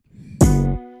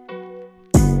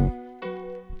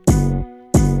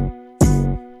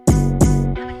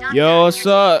Yo, what's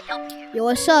up? Yo,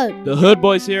 what's up? The Hood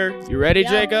Boys here. You ready,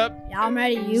 Jacob? Yeah, I'm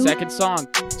ready. You? Second song.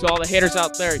 To all the haters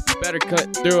out there, you better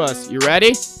cut through us. You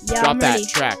ready? Yeah, Drop I'm ready. that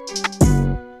track.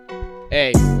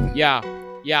 Hey, yeah.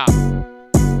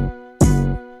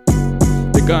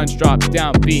 The guns drop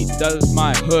down, beat does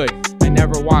my hood. I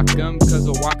never walk 'em, cause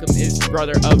a walk 'em is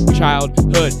brother of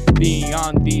childhood.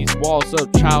 Beyond these walls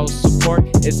of child support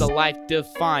is a life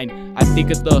defined. I think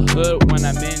of the hood when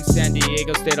I'm in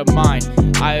SanDiego state of mind.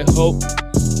 I hope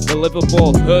the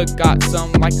livable hood got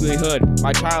some likelihood.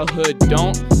 My childhood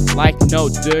don't like no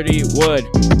dirty wood.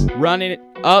 Running it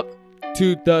up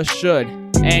to the should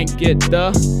and get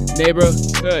the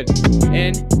neighborhood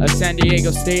in a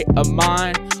SanDiego state of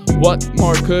mind. What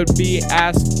more could be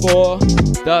asked for?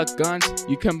 The guns,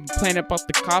 you complain about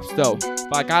the cops though,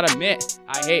 but I gotta admit,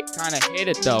 I kinda hate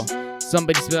it though.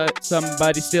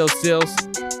 Somebody still steals,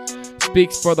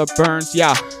 speaks for the burns.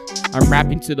 Yeah, I'm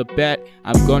rapping to the bet.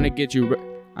 I'm gonna get you.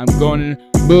 I'm gonna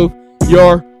move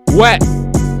your wet.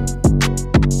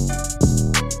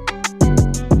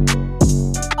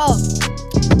 Oh,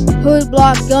 hood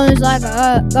block guns like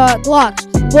I got Glocks.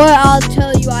 Boy, I'll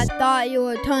tell you, I thought you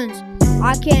were tons.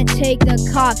 I can't take the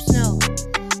cops, no.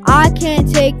 I can't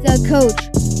take the coach.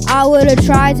 I would've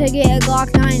tried to get a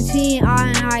Glock 19,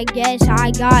 and I guess I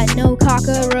got no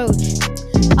cockroach.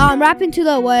 I'm rapping to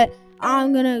the wet.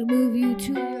 I'm gonna move you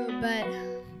to your bed.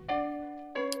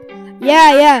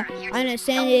 Yeah, I'm in a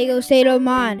SanDiego state of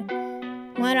mind.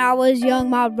 When I was young,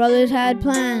 my brothers had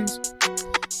plans.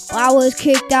 I was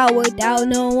kicked out without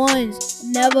no ones.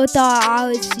 Never thought I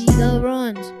would see the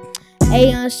runs.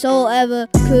 Ain't soul ever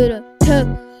could've took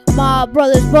my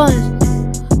brother's buns.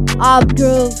 I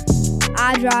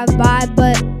drive by,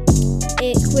 but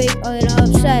it quick and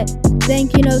upset.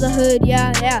 Thinking of the hood,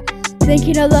 yeah.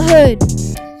 Thinking of the hood.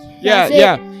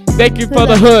 Yeah. Thank you for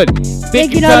the hood.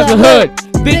 Thinking of the hood.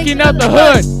 Thinking of the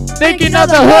hood. Thinking of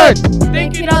the hood.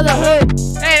 Thinking of the hood.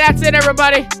 Hey, that's it,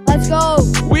 everybody. Let's go.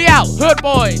 We out, Hood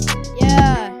Boys.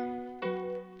 Yeah.